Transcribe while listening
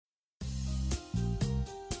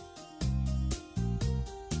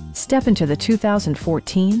Step into the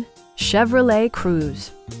 2014 Chevrolet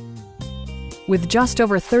Cruze. With just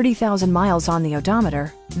over 30,000 miles on the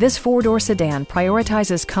odometer, this four-door sedan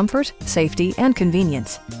prioritizes comfort, safety, and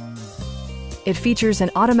convenience. It features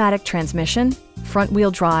an automatic transmission,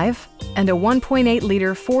 front-wheel drive, and a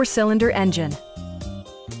 1.8-liter four-cylinder engine.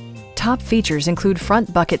 Top features include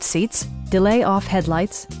front bucket seats, delay-off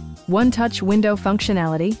headlights, one-touch window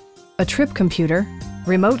functionality, a trip computer,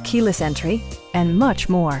 remote keyless entry, and much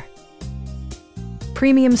more.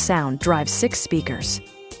 Premium sound drives 6 speakers,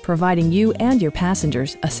 providing you and your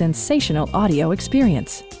passengers a sensational audio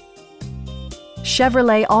experience.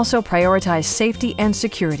 Chevrolet also prioritized safety and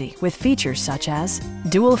security with features such as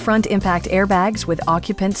dual front impact airbags with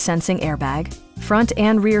occupant sensing airbag, front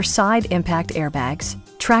and rear side impact airbags,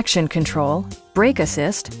 traction control, brake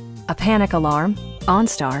assist, a panic alarm,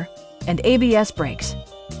 OnStar, and ABS brakes.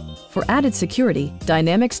 For added security,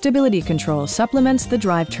 dynamic stability control supplements the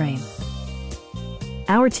drivetrain.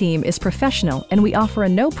 Our team is professional and we offer a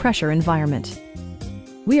no-pressure environment.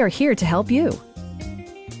 We are here to help you.